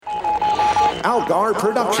Algar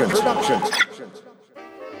Productions.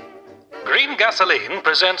 Green Gasoline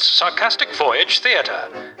presents Sarcastic Voyage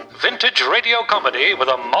Theatre, vintage radio comedy with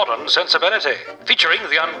a modern sensibility, featuring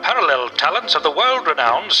the unparalleled talents of the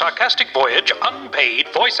world-renowned Sarcastic Voyage unpaid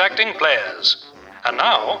voice acting players. And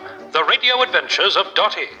now, the radio adventures of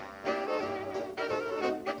Dottie.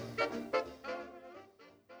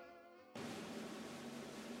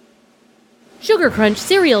 Sugar Crunch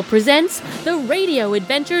Cereal presents The Radio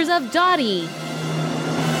Adventures of Dottie.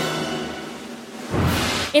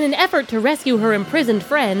 In an effort to rescue her imprisoned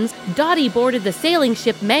friends, Dottie boarded the sailing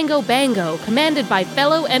ship Mango Bango, commanded by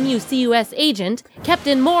fellow MUCUS agent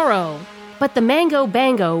Captain Morrow. But the Mango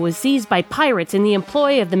Bango was seized by pirates in the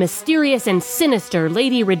employ of the mysterious and sinister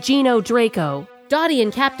Lady Regino Draco. Dottie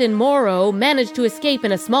and Captain Morrow managed to escape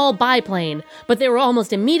in a small biplane, but they were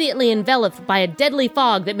almost immediately enveloped by a deadly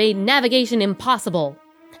fog that made navigation impossible.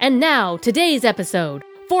 And now, today's episode,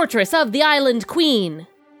 Fortress of the Island Queen.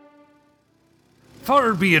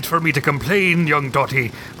 Far be it for me to complain, young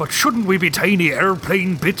Dottie, but shouldn't we be tiny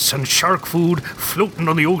airplane bits and shark food floating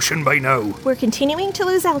on the ocean by now? We're continuing to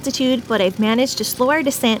lose altitude, but I've managed to slow our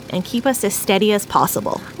descent and keep us as steady as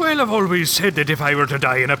possible. Well, I've always said that if I were to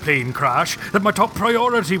die in a plane crash, that my top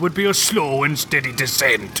priority would be a slow and steady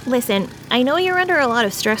descent. Listen, I know you're under a lot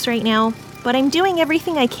of stress right now, but I'm doing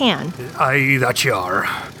everything I can. Aye, that you are.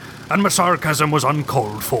 And my sarcasm was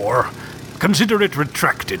uncalled for. Consider it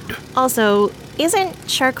retracted. Also, isn't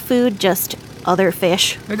shark food just other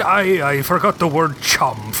fish? I forgot the word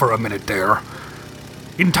chum for a minute there.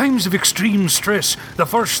 In times of extreme stress, the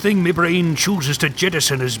first thing my brain chooses to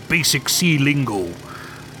jettison is basic sea lingo,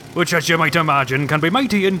 which, as you might imagine, can be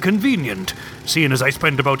mighty inconvenient, seeing as I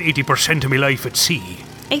spend about 80% of my life at sea.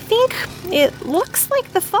 I think it looks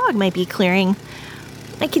like the fog might be clearing.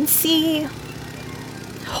 I can see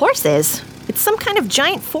horses. It's some kind of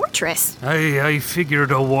giant fortress. I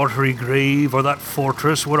figured a watery grave or that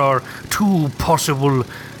fortress were our two possible...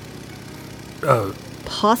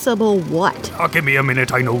 Possible what? Oh, give me a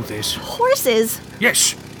minute, I know this. Horses?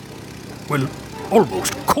 Yes. Well,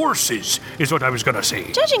 almost. Courses is what I was going to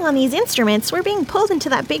say. Judging on these instruments, we're being pulled into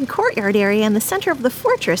that big courtyard area in the center of the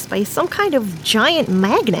fortress by some kind of giant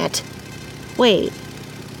magnet. Wait,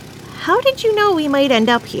 how did you know we might end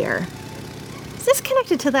up here? Is this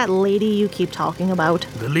connected to that lady you keep talking about?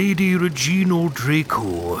 The Lady Regino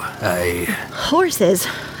Draco, aye. Horses.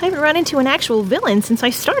 I haven't run into an actual villain since I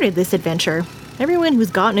started this adventure. Everyone who's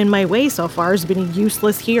gotten in my way so far has been a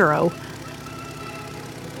useless hero.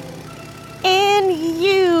 And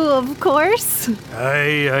you, of course.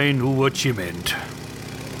 Aye, I knew what you meant.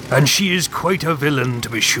 And she is quite a villain, to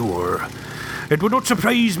be sure. It would not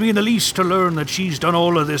surprise me in the least to learn that she's done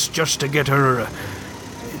all of this just to get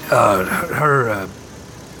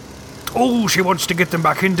she wants to get them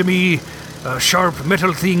back into me. Sharp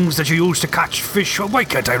metal things that you use to catch fish. Why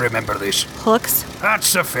can't I remember this? Hooks.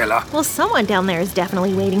 That's the fella. Well, someone down there is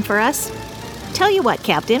definitely waiting for us. Tell you what,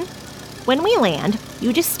 Captain. When we land,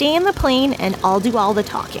 you just stay in the plane and I'll do all the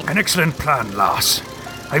talking. An excellent plan, lass.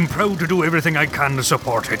 I'm proud to do everything I can to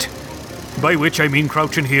support it. By which I mean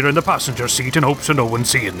crouching here in the passenger seat in hopes of no one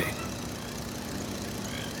seeing me.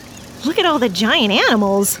 Look at all the giant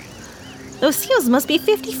animals. Those seals must be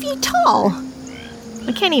 50 feet tall.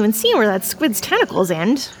 I can't even see where that squid's tentacles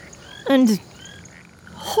end. And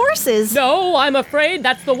horses. No, I'm afraid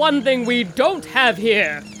that's the one thing we don't have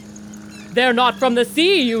here. They're not from the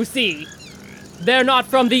sea, you see. They're not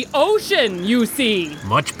from the ocean, you see.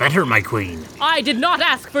 Much better, my queen. I did not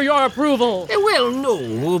ask for your approval. Well,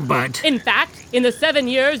 no, but... In fact, in the 7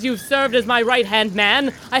 years you've served as my right-hand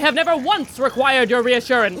man, I have never once required your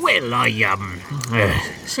reassurance. Well, I'm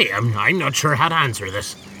not sure how to answer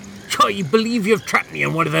this. I believe you've trapped me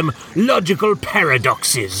in one of them logical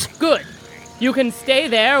paradoxes. Good. You can stay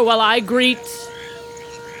there while I greet...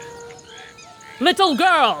 Little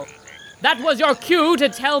girl! That was your cue to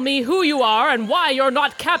tell me who you are and why you're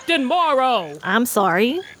not Captain Morrow. I'm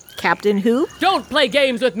sorry. Captain who? Don't play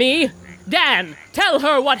games with me. Dan, tell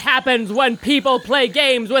her what happens when people play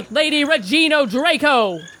games with Lady Regino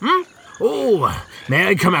Draco. Oh, may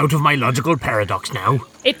I come out of my logical paradox now?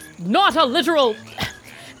 It's not a literal...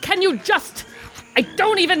 Can you just... I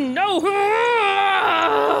don't even know who...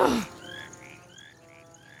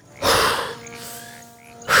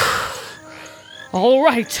 All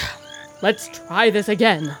right. Let's try this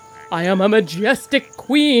again. I am a majestic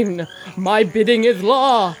queen. My bidding is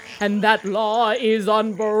law, and that law is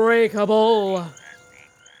unbreakable.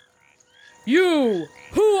 You!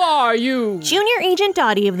 Who are you? Junior Agent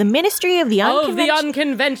Dottie of the Ministry of the Unconventional... Of the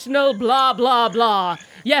unconventional blah blah blah.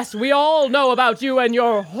 Yes, we all know about you and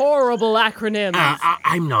your horrible acronyms.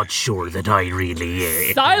 I'm not sure that I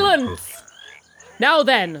really... Silence! Now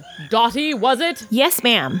then, Dottie, was it? Yes,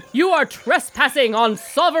 ma'am. You are trespassing on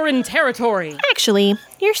sovereign territory. Actually,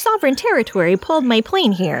 your sovereign territory pulled my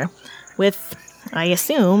plane here. With, I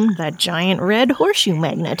assume, that giant red horseshoe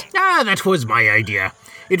magnet. That was my idea.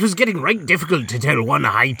 It was getting right difficult to tell one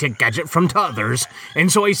high-tech gadget from t'others,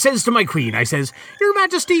 and so I says to my queen, I says, Your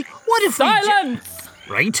Majesty, what if Silence!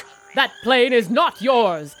 Right? That plane is not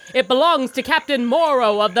yours. It belongs to Captain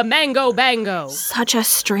Morrow of the Mango Bango. Such a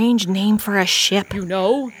strange name for a ship. You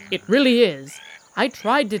know, it really is. I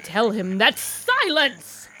tried to tell him that.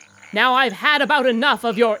 Silence! Now I've had about enough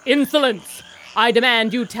of your insolence. I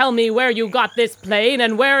demand you tell me where you got this plane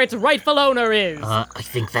and where its rightful owner is. I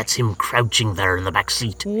think that's him crouching there in the back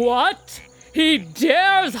seat. What? He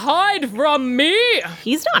dares hide from me?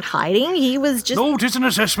 He's not hiding, he was just... No, 'tis an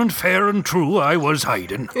assessment fair and true. I was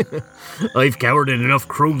hiding. I've cowered in enough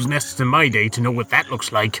crow's nests in my day to know what that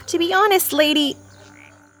looks like. To be honest, lady,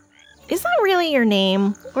 is that really your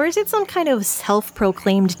name? Or is it some kind of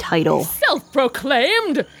self-proclaimed title?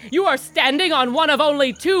 Self-proclaimed? You are standing on one of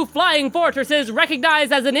only 2 flying fortresses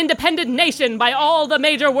recognized as an independent nation by all the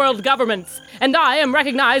major world governments. And I am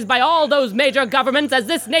recognized by all those major governments as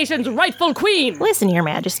this nation's rightful queen. Listen, Your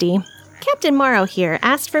Majesty. Captain Morrow here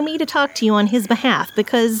asked for me to talk to you on his behalf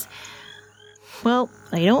because, well,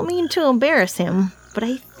 I don't mean to embarrass him, but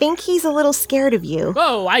I think he's a little scared of you.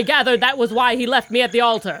 Oh, I gathered that was why he left me at the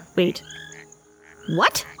altar. Wait.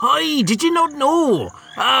 What? Hi, did you not know?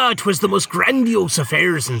 'Twas the most grandiose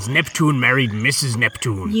affair since Neptune married Mrs.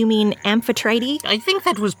 Neptune. You mean Amphitrite? I think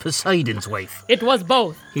that was Poseidon's wife. It was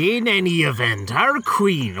both. In any event, our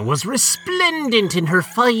queen was resplendent in her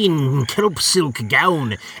fine kelp silk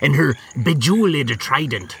gown and her bejeweled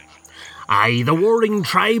trident. Aye, the warring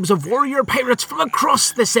tribes of warrior pirates from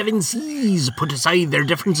across the 7 seas put aside their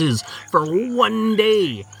differences for one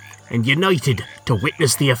day and united to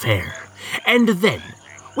witness the affair. And then,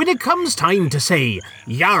 when it comes time to say,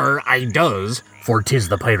 Yar, I does, for 'tis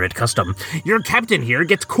the pirate custom, your captain here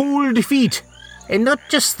gets cold feet. And not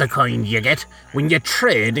just the kind you get when you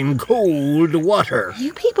tread in cold water.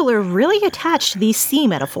 You people are really attached to these sea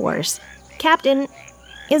metaphors. Captain,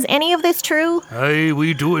 is any of this true? Aye,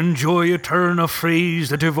 we do enjoy a turn of phrase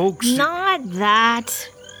that evokes... Not that.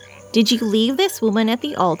 Did you leave this woman at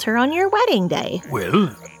the altar on your wedding day?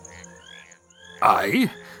 Well, aye,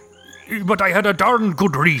 but I had a darn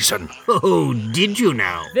good reason. Oh, did you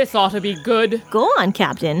now? This ought to be good. Go on,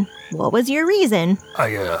 Captain. What was your reason?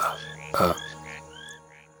 I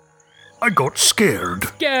got scared.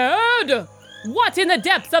 Scared? What in the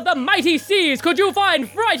depths of the mighty seas could you find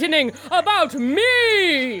frightening about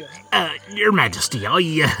me? Your Majesty,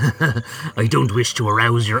 I don't wish to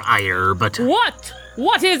arouse your ire, but... What?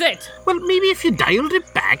 What is it? Well, maybe if you dialed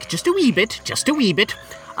it back just a wee bit,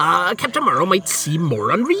 Captain Morrow might seem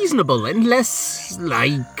more unreasonable and less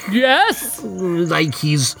Yes? like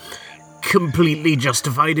he's completely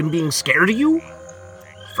justified in being scared of you,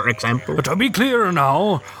 for example. But to be clear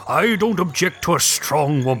now, I don't object to a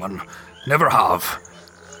strong woman. Never have.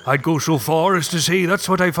 I'd go so far as to say that's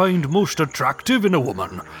what I find most attractive in a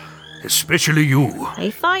woman. Especially you.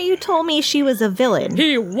 I thought you told me she was a villain.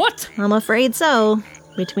 He what? I'm afraid so.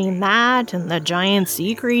 Between that and the giant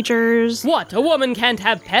sea creatures... What, a woman can't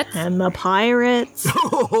have pets? And the pirates...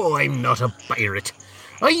 Oh, I'm not a pirate.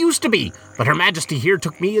 I used to be, but Her Majesty here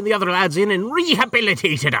took me and the other lads in and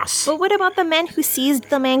rehabilitated us. But what about the men who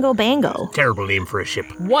seized the Mango Bango? Terrible name for a ship.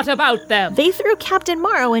 What about them? They threw Captain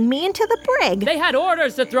Morrow and me into the brig. They had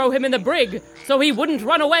orders to throw him in the brig, so he wouldn't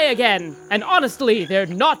run away again. And honestly, they're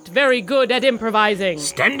not very good at improvising.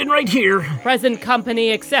 Standing right here. Present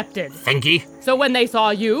company accepted. Thank ye. So when they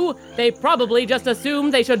saw you, they probably just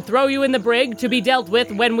assumed they should throw you in the brig to be dealt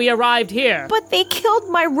with when we arrived here. But they killed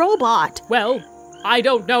my robot. Well, I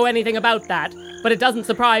don't know anything about that, but it doesn't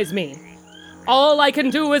surprise me. All I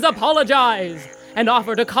can do is apologize and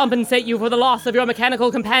offer to compensate you for the loss of your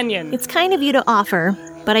mechanical companion. It's kind of you to offer,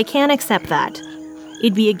 but I can't accept that.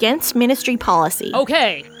 It'd be against ministry policy.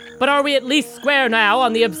 Okay, but are we at least square now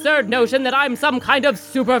on the absurd notion that I'm some kind of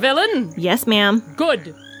supervillain? Yes, ma'am.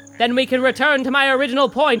 Good. Then we can return to my original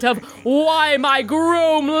point of why my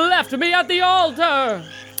groom left me at the altar.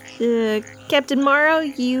 Captain Morrow,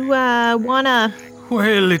 you, wanna...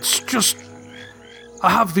 Well, it's just...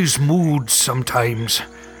 I have these moods sometimes,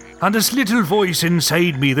 and this little voice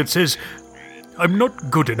inside me that says, I'm not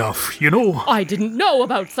good enough, you know? I didn't know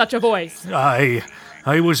about such a voice. I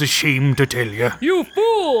was ashamed to tell you. You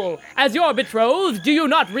fool! As your betrothed, do you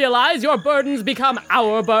not realize your burdens become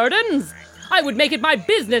our burdens? I would make it my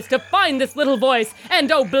business to find this little voice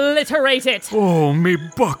and obliterate it. Oh, me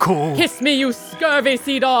bucko. Kiss me, you scurvy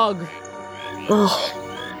sea dog.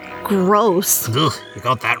 Ugh, gross. Ugh, you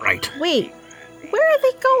got that right. Wait, where are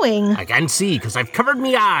they going? I can't see, because I've covered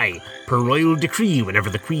me eye, per royal decree whenever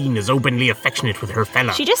the Queen is openly affectionate with her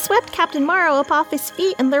fella. She just swept Captain Morrow up off his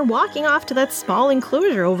feet, and they're walking off to that small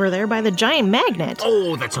enclosure over there by the giant magnet.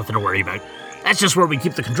 Oh, that's nothing to worry about. That's just where we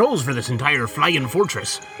keep the controls for this entire flying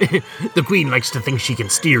fortress. The Queen likes to think she can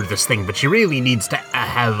steer this thing, but she really needs to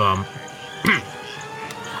have,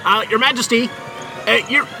 Your Majesty,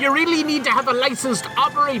 you really need to have a licensed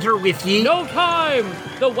operator with ye. No time!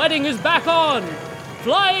 The wedding is back on!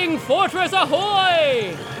 Flying Fortress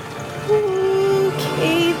ahoy!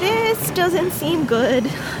 Okay, this doesn't seem good.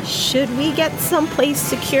 Should we get someplace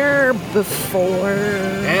secure before...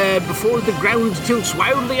 Before the ground tilts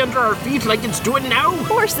wildly under our feet like it's doing now?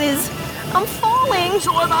 Horses! I'm falling!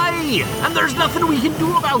 So am I! And there's nothing we can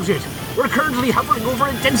do about it. We're currently hovering over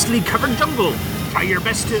a densely covered jungle. Try your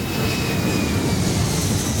best to...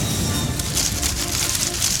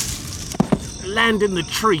 land in the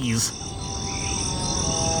trees.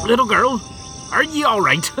 Little girl, are ye all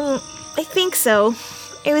right? I think so.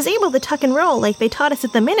 I was able to tuck and roll like they taught us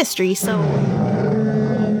at the ministry, so...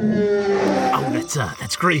 Oh,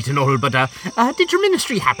 that's great and all, but did your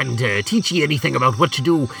ministry happen to teach ye anything about what to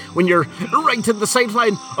do when you're right in the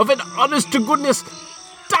sightline of an honest-to-goodness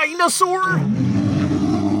dinosaur?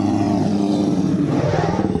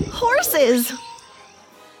 Horses!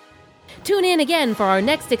 Tune in again for our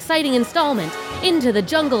next exciting installment, Into the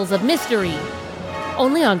Jungles of Mystery.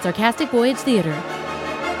 Only on Sarcastic Voyage Theater.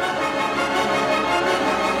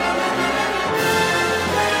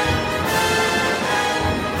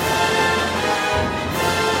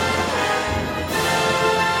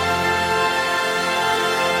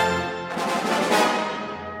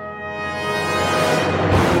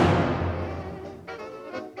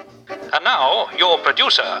 And now, your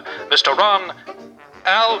producer, Mr. Ron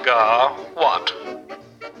Algar Watt.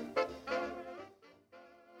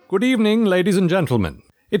 Good evening, ladies and gentlemen.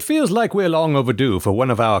 It feels like we're long overdue for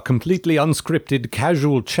one of our completely unscripted,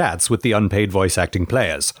 casual chats with the unpaid voice acting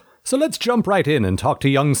players. So let's jump right in and talk to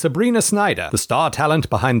young Sabrina Snyder, the star talent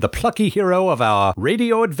behind the plucky hero of our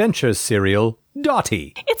Radio Adventures serial,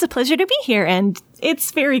 Dottie. It's a pleasure to be here, and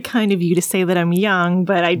it's very kind of you to say that I'm young,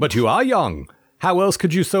 But you are young. How else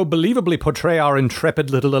could you so believably portray our intrepid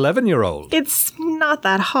little 11-year-old? It's not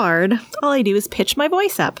that hard. All I do is pitch my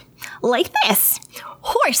voice up. Like this.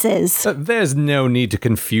 Horses! There's no need to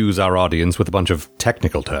confuse our audience with a bunch of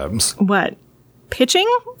technical terms. What? Pitching?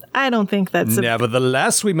 I don't think that's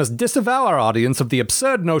Nevertheless, we must disavow our audience of the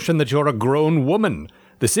absurd notion that you're a grown woman.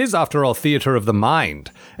 This is, after all, theater of the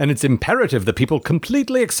mind, and it's imperative that people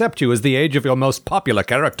completely accept you as the age of your most popular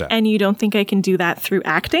character. And you don't think I can do that through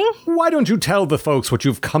acting? Why don't you tell the folks what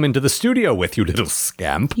you've come into the studio with, you little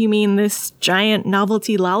scamp? You mean this giant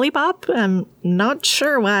novelty lollipop? I'm not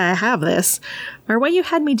sure why I have this, or why you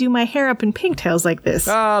had me do my hair up in pigtails like this.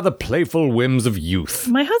 Ah, the playful whims of youth.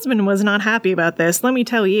 My husband was not happy about this, let me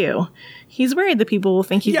tell you. He's worried that people will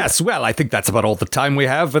think he's... Yes, well, I think that's about all the time we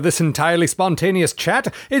have for this entirely spontaneous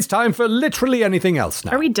chat. It's time for literally anything else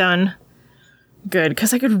now. Are we done? Good,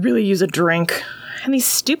 because I could really use a drink. And these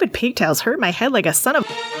stupid pigtails hurt my head like a son of...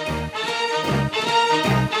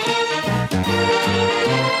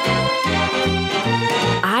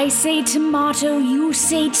 I say tomato, you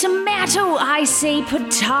say tomato. I say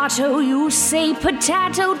potato, you say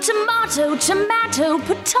potato. Tomato, tomato,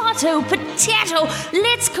 potato, potato.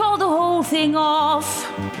 Let's call the whole thing off.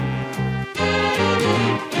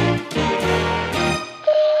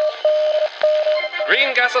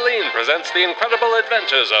 Green Gasoline presents the incredible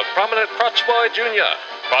adventures of Prominent Crotch Boy Jr.,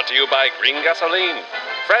 brought to you by Green Gasoline.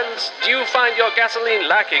 Friends, do you find your gasoline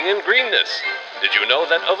lacking in greenness? Did you know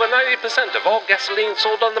that over 90% of all gasoline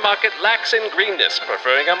sold on the market lacks in greenness,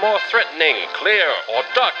 preferring a more threatening, clear, or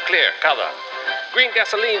dark clear color? Green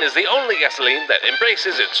Gasoline is the only gasoline that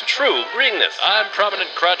embraces its true greenness. I'm Prominent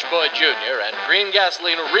Crotch Boy Jr., and green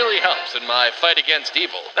gasoline really helps in my fight against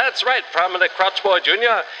evil. That's right, Prominent Crotch Boy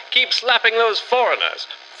Jr. Keep slapping those foreigners.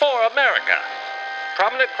 For America.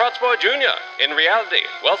 Prominent Crotch Boy Jr. In reality,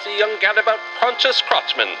 wealthy young gadabout Pontius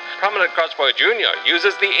Crotchman. Prominent Crotch Boy Jr.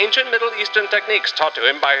 uses the ancient Middle Eastern techniques taught to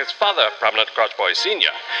him by his father, Prominent Crotch Boy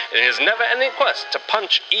Sr., in his never-ending quest to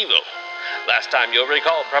punch evil. Last time you'll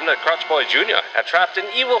recall, Prominent Crotch Boy Jr. had trapped an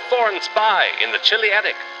evil foreign spy in the chilly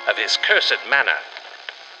attic of his cursed manor.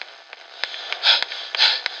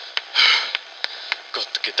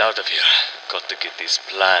 Got to get out of here. Got to get these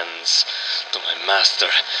plans to my master,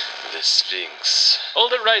 the Sphinx.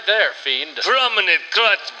 Hold it right there, fiend. Prominent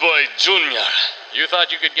Crotch Boy Jr. You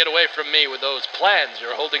thought you could get away from me with those plans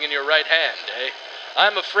you're holding in your right hand, eh?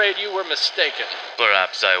 I'm afraid you were mistaken.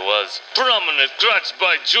 Perhaps I was. Prominent Crotch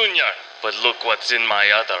Boy Jr. But look what's in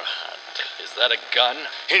my other hand. Is that a gun?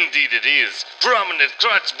 Indeed it is. Prominent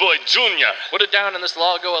Crotch Boy Jr. Put it down and this will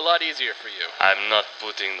all go a lot easier for you. I'm not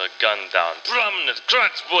putting the gun down. Prominent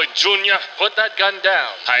Crotch Boy Jr. Put that gun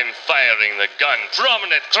down. I'm firing the gun.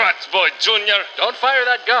 Prominent Crotch Boy Jr. Don't fire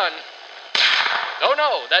that gun.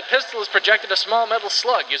 No, that pistol has projected a small metal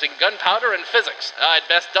slug using gunpowder and physics. I'd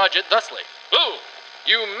best dodge it thusly. Ooh,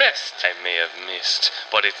 you missed. I may have missed,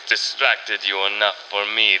 but it's distracted you enough for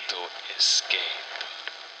me to escape.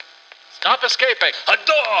 Stop escaping. A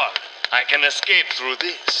door! I can escape through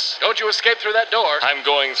this. Don't you escape through that door. I'm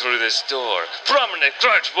going through this door. Prominent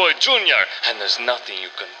Crotch Boy Jr. And there's nothing you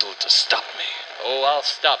can do to stop me. Oh, I'll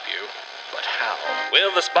stop you. But how?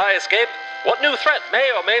 Will the spy escape? What new threat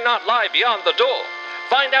may or may not lie beyond the door?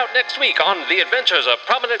 Find out next week on The Adventures of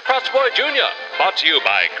Prominent Crotch Boy Jr., brought to you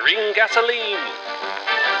by Green Gasoline.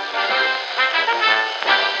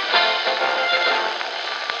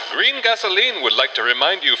 Green Gasoline would like to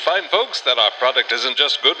remind you fine folks that our product isn't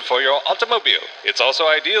just good for your automobile. It's also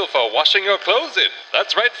ideal for washing your clothes in.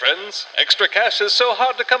 That's right, friends. Extra cash is so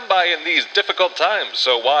hard to come by in these difficult times,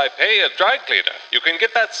 so why pay a dry cleaner? You can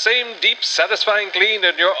get that same deep, satisfying clean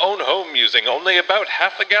in your own home using only about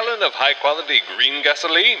half a gallon of high-quality green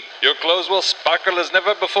gasoline. Your clothes will sparkle as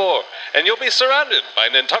never before, and you'll be surrounded by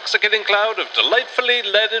an intoxicating cloud of delightfully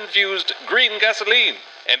lead-infused green gasoline.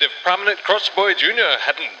 And if Prominent Crotch Boy Jr.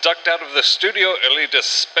 hadn't ducked out of the studio early to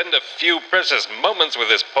spend a few precious moments with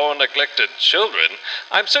his poor neglected children,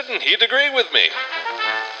 I'm certain he'd agree with me.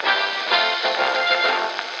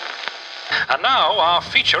 And now, our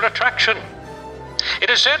feature attraction.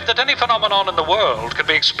 It is said that any phenomenon in the world can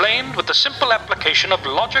be explained with the simple application of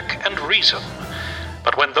logic and reason.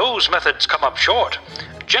 But when those methods come up short,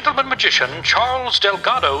 gentleman magician Charles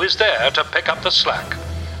Delgado is there to pick up the slack.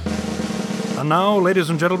 And now, ladies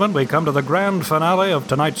and gentlemen, we come to the grand finale of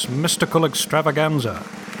tonight's mystical extravaganza.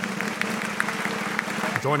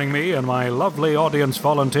 Joining me and my lovely audience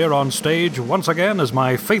volunteer on stage once again is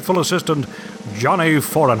my faithful assistant, Johnny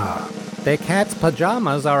Foreigner. The cat's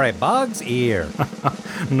pajamas are a bug's ear.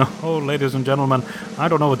 No, ladies and gentlemen, I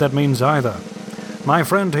don't know what that means either. My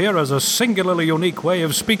friend here has a singularly unique way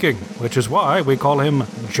of speaking, which is why we call him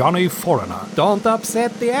Johnny Foreigner. Don't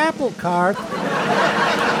upset the apple cart.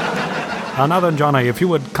 Now then, Johnny, if you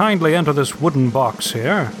would kindly enter this wooden box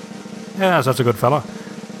here. Yes, that's a good fella.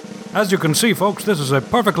 As you can see, folks, this is a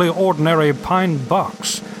perfectly ordinary pine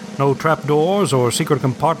box. No trapdoors or secret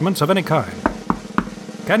compartments of any kind.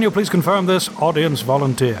 Can you please confirm this, audience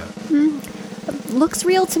volunteer? Looks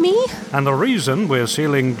real to me. And the reason we're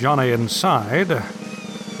sealing Johnny inside...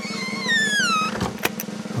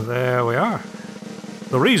 There we are.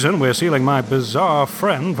 The reason we're sealing my bizarre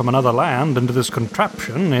friend from another land into this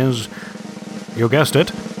contraption is... You guessed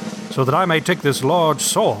it, so that I may take this large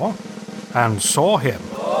saw and saw him.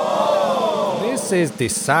 This is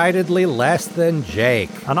decidedly less than Jake.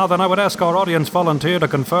 And now then I would ask our audience volunteer to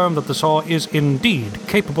confirm that the saw is indeed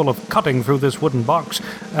capable of cutting through this wooden box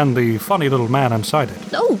and the funny little man inside it.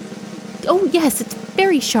 Oh yes, it's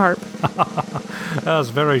very sharp. That's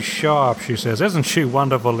very sharp, she says. Isn't she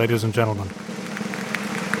wonderful, ladies and gentlemen?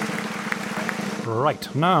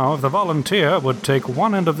 Right, now, if the volunteer would take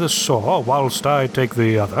one end of this saw whilst I take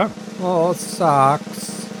the other. Oh,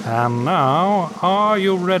 sucks. And now, are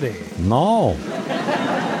you ready? No.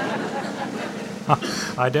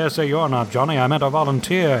 I dare say you're not, Johnny. I meant a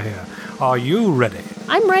volunteer here. Are you ready?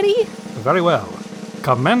 I'm ready. Very well.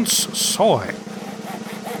 Commence sawing.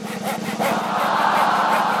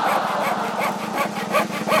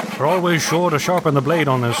 We're always sure to sharpen the blade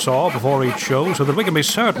on this saw before each show so that we can be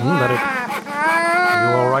certain that it...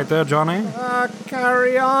 You all right there, Johnny?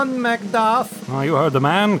 Carry on, Macduff. Oh, you heard the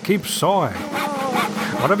man. Keep sawing.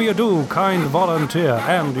 Whatever you do, kind volunteer,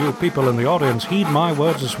 and you people in the audience, heed my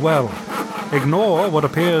words as well. Ignore what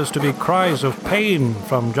appears to be cries of pain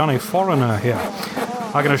from Johnny Foreigner here.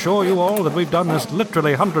 I can assure you all that we've done this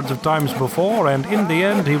literally hundreds of times before, and in the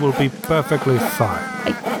end, he will be perfectly fine.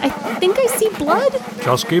 I think I see blood.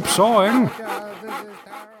 Just keep sawing.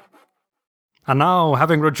 And now,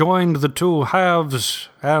 having rejoined the two halves,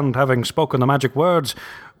 and having spoken the magic words,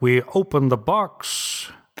 we open the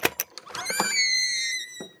box.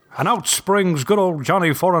 And out springs good old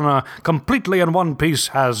Johnny Foreigner, completely in one piece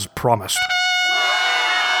as promised.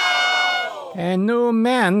 A new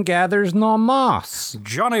man gathers no moss.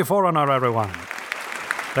 Johnny Foreigner, everyone.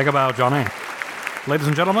 Take a bow, Johnny. Ladies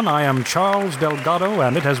and gentlemen, I am Charles Delgado,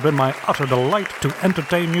 and it has been my utter delight to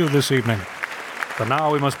entertain you this evening. But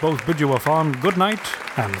now we must both bid you a fond good night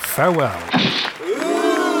and farewell.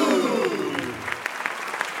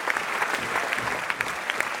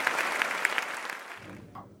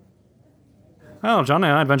 Well, Johnny,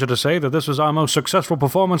 I'd venture to say that this was our most successful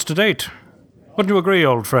performance to date. Wouldn't you agree,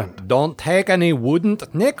 old friend? Don't take any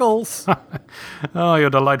wouldn't nickels. Oh,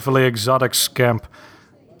 you delightfully exotic scamp.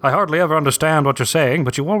 I hardly ever understand what you're saying,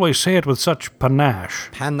 but you always say it with such panache.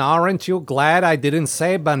 Aren't you glad I didn't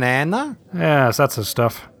say banana? Yes, that's the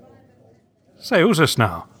stuff. Say, who's this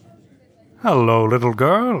now? Hello, little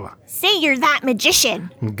girl. Say you're that magician.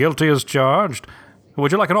 Guilty as charged.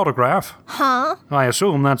 Would you like an autograph? Huh? I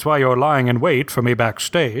assume that's why you're lying in wait for me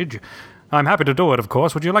backstage. I'm happy to do it, of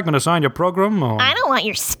course. Would you like me to sign your program, or...? I don't want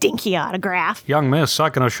your stinky autograph. Young miss, I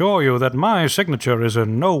can assure you that my signature is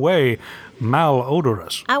in no way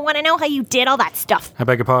malodorous. I want to know how you did all that stuff. I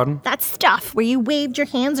beg your pardon? That stuff where you waved your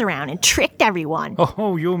hands around and tricked everyone.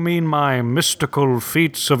 Oh, you mean my mystical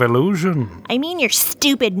feats of illusion? I mean your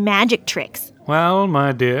stupid magic tricks. Well,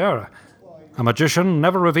 my dear, a magician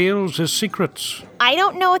never reveals his secrets. I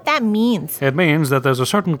don't know what that means. It means that there's a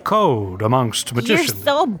certain code amongst magicians. You're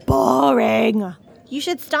so boring. You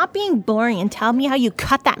should stop being boring and tell me how you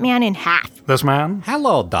cut that man in half. This man?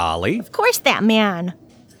 Hello, Dolly. Of course that man.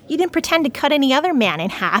 You didn't pretend to cut any other man in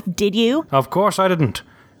half, did you? Of course I didn't.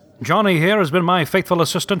 Johnny here has been my faithful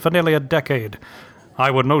assistant for nearly a decade.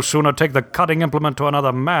 I would no sooner take the cutting implement to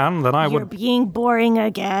another man than I would... You're being boring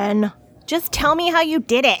again. Just tell me how you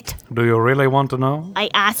did it. Do you really want to know? I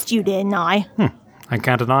asked you, didn't I? I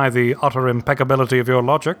can't deny the utter impeccability of your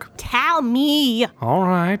logic. Tell me. All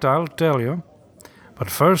right, I'll tell you. But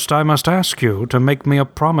first I must ask you to make me a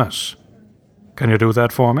promise. Can you do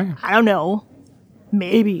that for me? I don't know.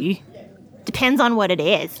 Maybe. Depends on what it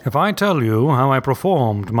is. If I tell you how I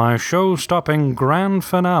performed my show-stopping grand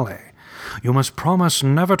finale, you must promise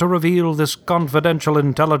never to reveal this confidential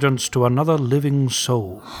intelligence to another living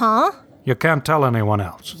soul. Huh? You can't tell anyone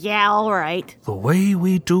else. Yeah, all right. The way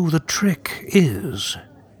we do the trick is...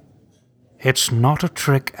 it's not a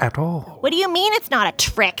trick at all. What do you mean it's not a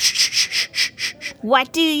trick? Shh.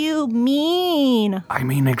 What do you mean? I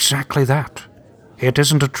mean exactly that. It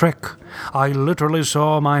isn't a trick. I literally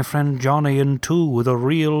saw my friend Johnny in two with a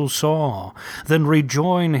real saw, then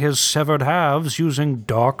rejoin his severed halves using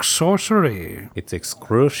dark sorcery. It's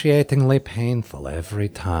excruciatingly painful every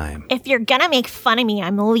time. If you're gonna make fun of me,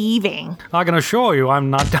 I'm leaving. I can assure you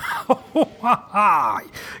I'm not...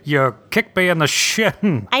 You kicked me in the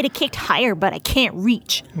shin. I'd have kicked higher, but I can't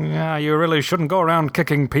reach. Yeah, you really shouldn't go around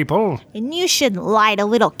kicking people. And you shouldn't lie to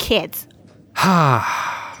little kids.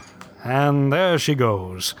 And there she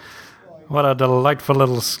goes. What a delightful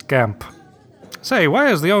little scamp. Say, why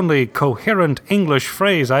is the only coherent English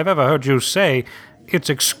phrase I've ever heard you say, "It's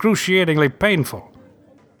excruciatingly painful"?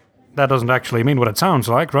 That doesn't actually mean what it sounds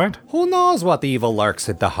like, right? Who knows what evil lurks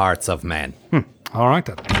in the hearts of men? All right,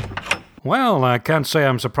 then. Well, I can't say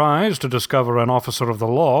I'm surprised to discover an officer of the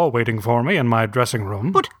law waiting for me in my dressing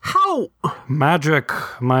room. But how? Magic,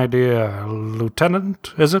 my dear.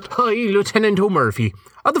 Lieutenant, is it? Hi, Lieutenant O'Murphy.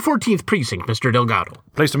 Of the 14th Precinct, Mr. Delgado.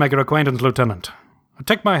 Pleased to make your acquaintance, Lieutenant.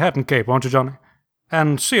 Take my hat and cape, won't you, Johnny?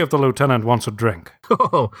 And see if the lieutenant wants a drink.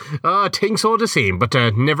 Think so the same, but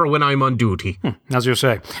never when I'm on duty. As you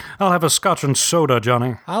say. I'll have a scotch and soda,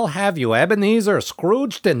 Johnny. I'll have you Ebenezer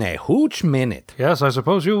Scrooged in a hooch minute. Yes, I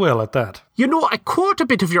suppose you will at that. You know, I caught a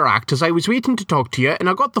bit of your act as I was waiting to talk to you, and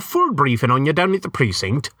I got the full briefing on you down at the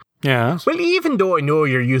precinct. Yes? Well, even though I know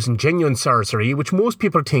you're using genuine sorcery, which most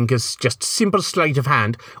people think is just simple sleight of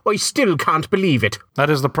hand, I still can't believe it.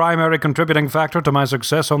 That is the primary contributing factor to my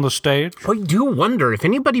success on the stage? I do wonder if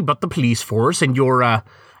anybody but the police force and your,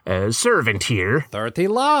 servant here... 30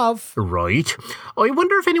 love. Right. I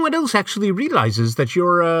wonder if anyone else actually realises that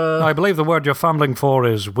you're, I believe the word you're fumbling for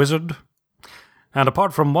is wizard. And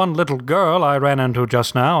apart from one little girl I ran into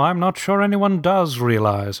just now, I'm not sure anyone does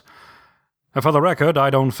realise. For the record, I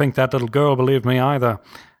don't think that little girl believed me either.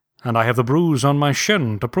 And I have the bruise on my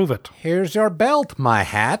shin to prove it. Here's your belt, my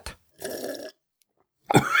hat.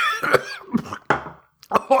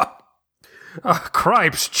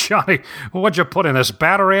 Cripes, Johnny. What'd you put in this,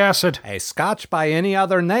 battery acid? A scotch by any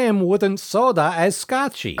other name wouldn't soda as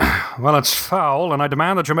scotchy. Well, it's foul, and I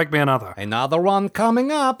demand that you make me another. Another one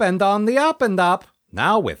coming up and on the up and up.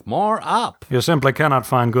 Now with more up. You simply cannot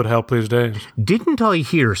find good help these days. Didn't I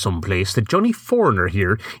hear someplace that Johnny Foreigner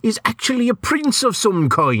here is actually a prince of some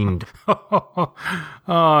kind?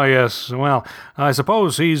 Oh, yes. Well, I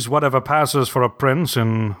suppose he's whatever passes for a prince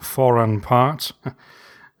in foreign parts.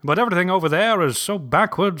 But everything over there is so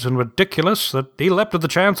backwards and ridiculous that he leapt at the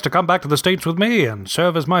chance to come back to the States with me and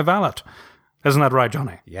serve as my valet. Isn't that right,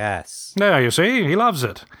 Johnny? Yes. There, you see, he loves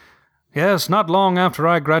it. Yes, not long after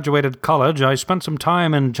I graduated college, I spent some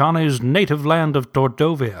time in Johnny's native land of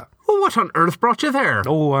Tordovia. What on earth brought you there?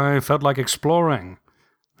 Oh, I felt like exploring,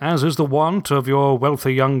 as is the wont of your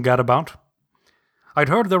wealthy young gadabout. I'd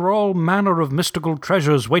heard there were all manner of mystical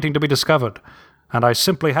treasures waiting to be discovered, and I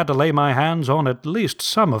simply had to lay my hands on at least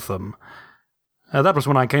some of them. That was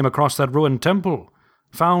when I came across that ruined temple,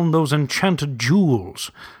 found those enchanted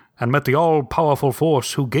jewels, and met the all-powerful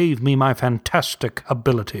force who gave me my fantastic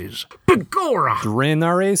abilities. Begorra!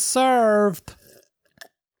 Dinner is served.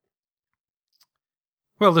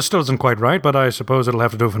 Well, this still isn't quite right, but I suppose it'll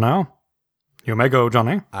have to do for now. You may go,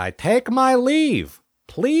 Johnny. I take my leave.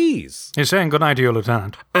 Please. He's saying good night to you,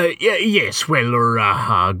 Lieutenant. Yes,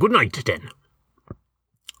 well, good night then.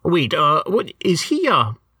 Wait, what, is he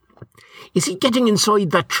getting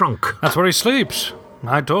inside that trunk? That's where he sleeps.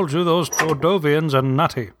 I told you those Tordovians are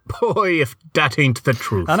nutty. Boy, if that ain't the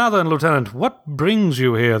truth. And now then, Lieutenant, what brings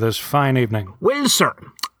you here this fine evening? Well, sir,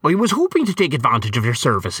 I was hoping to take advantage of your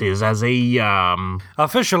services as a,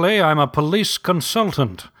 Officially, I'm a police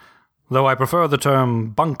consultant, though I prefer the term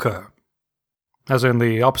bunker, as in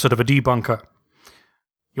the opposite of a debunker.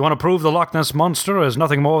 You want to prove the Loch Ness Monster is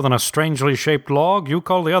nothing more than a strangely shaped log? You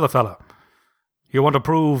call the other fella. You want to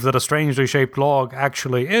prove that a strangely shaped log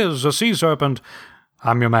actually is a sea serpent?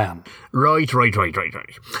 I'm your man. Right.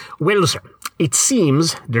 Well, sir, it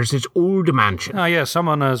seems there's this old mansion. Ah, yes,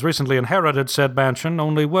 someone has recently inherited said mansion,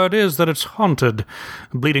 only word is that it's haunted.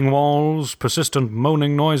 Bleeding walls, persistent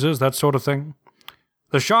moaning noises, that sort of thing.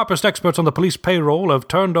 The sharpest experts on the police payroll have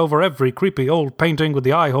turned over every creepy old painting with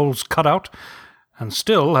the eye holes cut out, and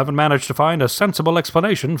still haven't managed to find a sensible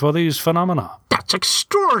explanation for these phenomena. That's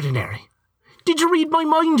extraordinary. Did you read my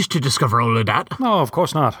mind to discover all of that? No, of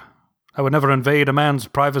course not. I would never invade a man's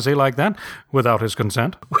privacy like that without his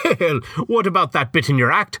consent. Well, what about that bit in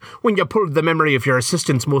your act when you pulled the memory of your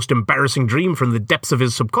assistant's most embarrassing dream from the depths of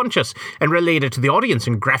his subconscious and relayed it to the audience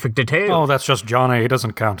in graphic detail? Oh, that's just Johnny. He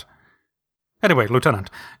doesn't count. Anyway, Lieutenant,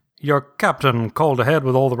 your captain called ahead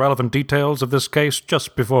with all the relevant details of this case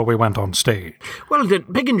just before we went on stage. Well,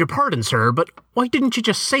 begging your pardon, sir, but why didn't you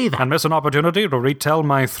just say that? And miss an opportunity to retell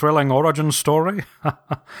my thrilling origin story?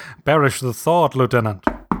 Perish the thought, Lieutenant.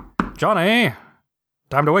 Johnny,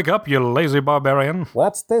 time to wake up, you lazy barbarian.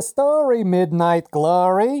 What's the story, Midnight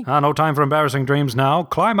Glory? No time for embarrassing dreams now.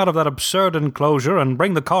 Climb out of that absurd enclosure and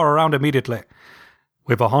bring the car around immediately.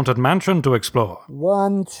 We've a haunted mansion to explore.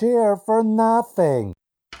 One cheer for nothing.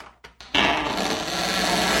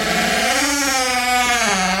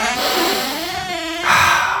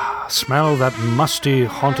 Smell that musty,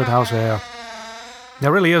 haunted house air.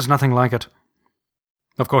 There really is nothing like it.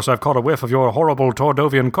 Of course, I've caught a whiff of your horrible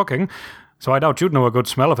Tordovian cooking, so I doubt you'd know a good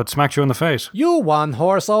smell if it smacked you in the face. You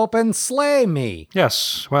one-horse open slay me.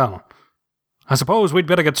 Yes, well, I suppose we'd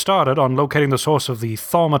better get started on locating the source of the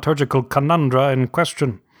thaumaturgical conundra in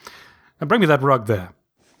question. Bring me that rug there.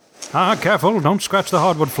 Careful, don't scratch the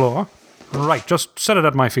hardwood floor. Right, just set it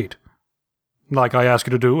at my feet. Like I ask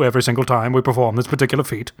you to do every single time we perform this particular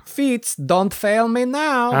feat. Feats don't fail me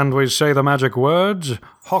now. And we say the magic words,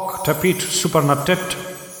 hoc tapit supernatit.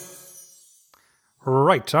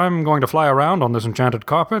 Right, I'm going to fly around on this enchanted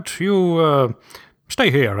carpet. You, stay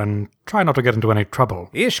here and try not to get into any trouble.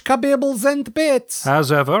 Ishkabibbles and bits. As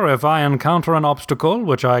ever, if I encounter an obstacle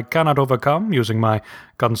which I cannot overcome using my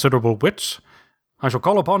considerable wits, I shall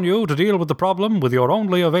call upon you to deal with the problem with your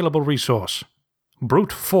only available resource,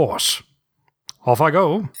 brute force. Off I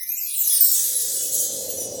go.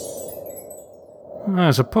 I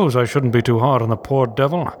suppose I shouldn't be too hard on the poor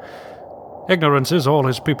devil. Ignorance is all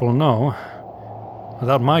his people know.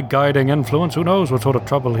 Without my guiding influence, who knows what sort of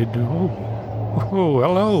trouble he'd do. Oh,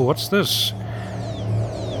 hello, what's this?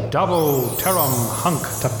 Dabo terum hunc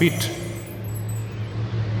tapit.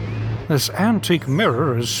 This antique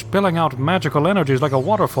mirror is spilling out magical energies like a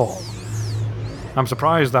waterfall. I'm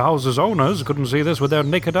surprised the house's owners couldn't see this with their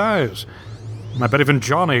naked eyes. I bet even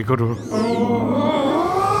Johnny could...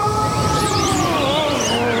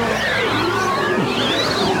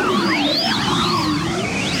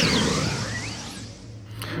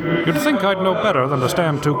 You'd think I'd know better than to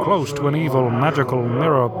stand too close to an evil magical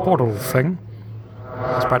mirror portal thing.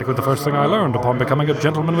 That's practically the first thing I learned upon becoming a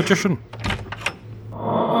gentleman magician.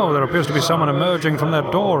 Oh, there appears to be someone emerging from that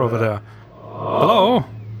door over there. Hello?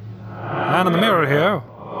 Man in the mirror here.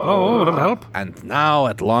 Hello, will it help? And now,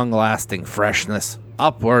 at long-lasting freshness,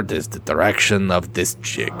 upward is the direction of this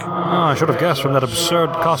jig. I should have guessed from that absurd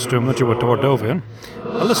costume that you were Tordovian.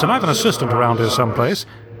 Listen, I have an assistant around here someplace.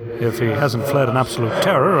 if he hasn't fled in absolute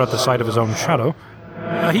terror at the sight of his own shadow.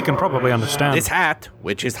 He can probably understand. This hat,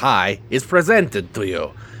 which is high, is presented to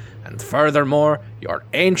you. And furthermore, your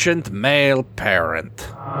ancient male parent.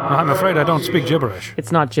 I'm afraid I don't speak gibberish.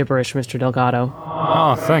 It's not gibberish, Mr. Delgado.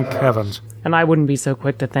 Oh, thank heavens. And I wouldn't be so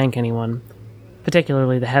quick to thank anyone,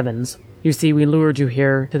 particularly the heavens. You see, we lured you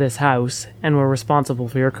here to this house, and we're responsible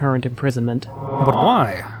for your current imprisonment. But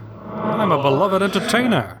why? I'm a beloved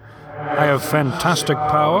entertainer. I have fantastic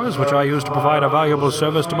powers, which I use to provide a valuable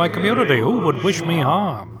service to my community. Who would wish me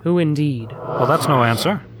harm? Who indeed? Well, that's no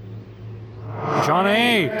answer.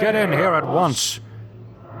 Johnny, get in here at once.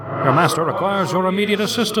 Your master requires your immediate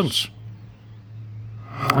assistance.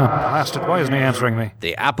 Blast it, why isn't he answering me?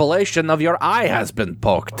 The appellation of your eye has been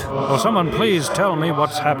poked. Will someone please tell me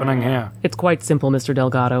what's happening here? It's quite simple, Mr.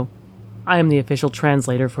 Delgado. I am the official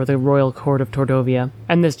translator for the Royal Court of Tordovia,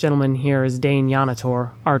 and this gentleman here is Dane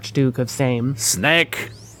Yanator, Archduke of Same.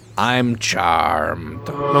 Snake, I'm charmed.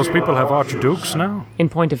 Those people have archdukes now? In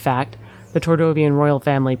point of fact, the Tordovian royal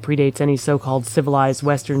family predates any so-called civilized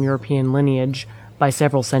Western European lineage by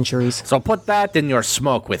several centuries. So put that in your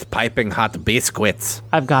smoke with piping hot biscuits.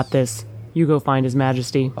 I've got this. You go find His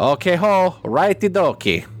Majesty. Okay ho,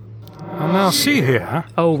 righty-dokey. Now see here.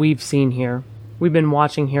 Oh, we've seen here. We've been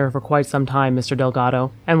watching here for quite some time, Mr.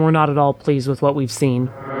 Delgado, and we're not at all pleased with what we've seen.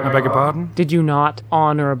 I beg your pardon? Did you not,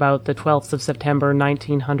 on or about the 12th of September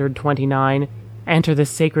 1929, enter the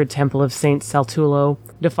sacred temple of Saint Saltulo,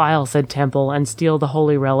 defile said temple, and steal the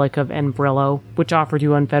holy relic of Enbrello, which offered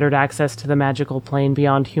you unfettered access to the magical plane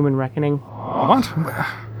beyond human reckoning? What?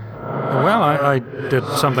 Well, I did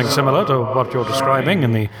something similar to what you're describing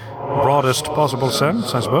in the broadest possible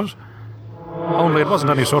sense, I suppose. Only it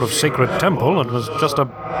wasn't any sort of sacred temple, it was just a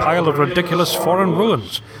pile of ridiculous foreign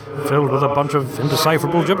ruins, filled with a bunch of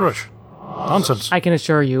indecipherable gibberish. Nonsense. I can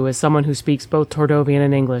assure you, as someone who speaks both Tordovian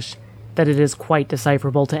and English, that it is quite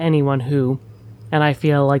decipherable to anyone who, and I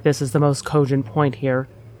feel like this is the most cogent point here,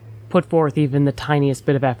 put forth even the tiniest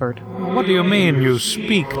bit of effort. What do you mean you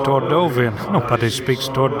speak Tordovian? Nobody speaks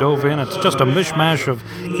Tordovian. It's just a mishmash of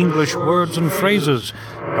English words and phrases,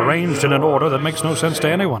 arranged in an order that makes no sense to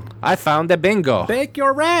anyone. I found a bingo. Bake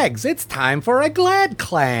your rags. It's time for a glad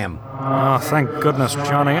clam. Oh, thank goodness,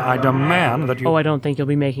 Johnny. I demand that you... Oh, I don't think you'll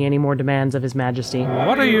be making any more demands of His Majesty.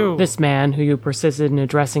 What are you... This man, who you persisted in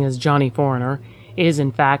addressing as Johnny Foreigner, is,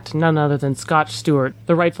 in fact, none other than Scotch Stuart,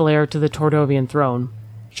 the rightful heir to the Tordovian throne.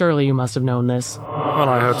 Surely you must have known this. Well,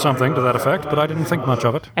 I heard something to that effect, but I didn't think much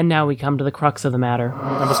of it. And now we come to the crux of the matter.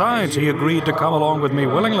 And besides, he agreed to come along with me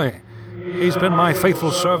willingly. He's been my faithful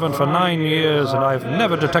servant for 9 years, and I've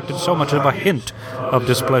never detected so much of a hint of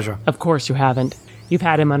displeasure. Of course you haven't. You've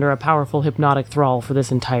had him under a powerful hypnotic thrall for this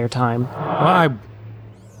entire time. Why?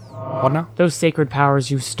 What now? Those sacred powers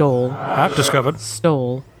you stole. I've discovered.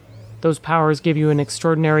 Stole. Those powers give you an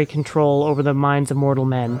extraordinary control over the minds of mortal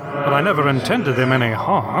men. But I never intended them any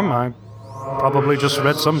harm. I probably just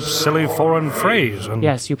read some silly foreign phrase and...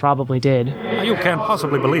 Yes, you probably did. You can't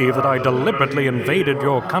possibly believe that I deliberately invaded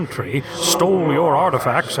your country, stole your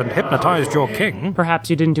artifacts, and hypnotized your king. Perhaps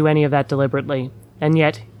you didn't do any of that deliberately. And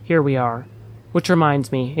yet, here we are. Which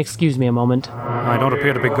reminds me, excuse me a moment. I don't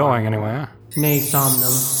appear to be going anywhere. Ne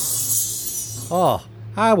somnum. Oh,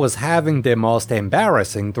 I was having the most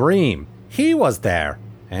embarrassing dream. He was there,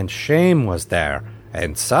 and shame was there,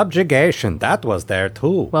 and subjugation, that was there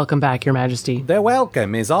too. Welcome back, Your Majesty. The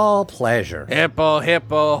welcome is all pleasure. Hippo,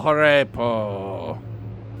 hippo, horepo.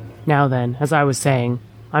 Now then, as I was saying,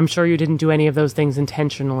 I'm sure you didn't do any of those things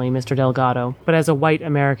intentionally, Mr. Delgado, but as a white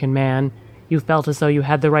American man, you felt as though you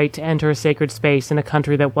had the right to enter a sacred space in a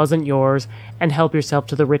country that wasn't yours and help yourself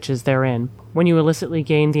to the riches therein. When you illicitly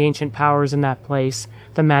gained the ancient powers in that place,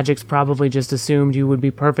 the magics probably just assumed you would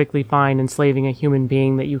be perfectly fine enslaving a human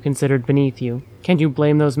being that you considered beneath you. Can you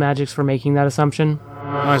blame those magics for making that assumption?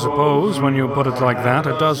 I suppose, when you put it like that,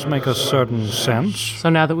 it does make a certain sense. So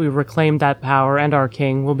now that we've reclaimed that power and our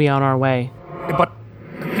king, we'll be on our way. But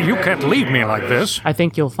you can't leave me like this. I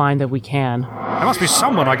think you'll find that we can. There must be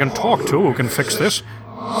someone I can talk to who can fix this.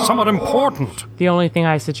 Someone important. The only thing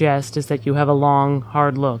I suggest is that you have a long,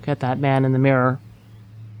 hard look at that man in the mirror.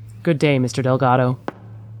 Good day, Mr. Delgado.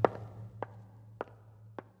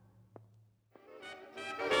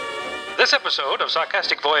 This episode of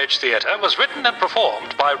Sarcastic Voyage Theatre was written and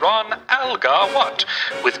performed by Ron Algar Watt,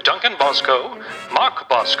 with Duncan Bosco, Mark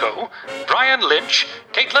Bosco, Brian Lynch,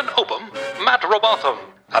 Caitlin Obum, Matt Robotham,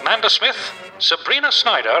 Amanda Smith, Sabrina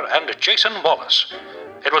Snyder, and Jason Wallace.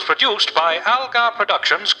 It was produced by Algar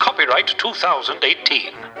Productions, copyright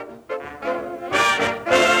 2018.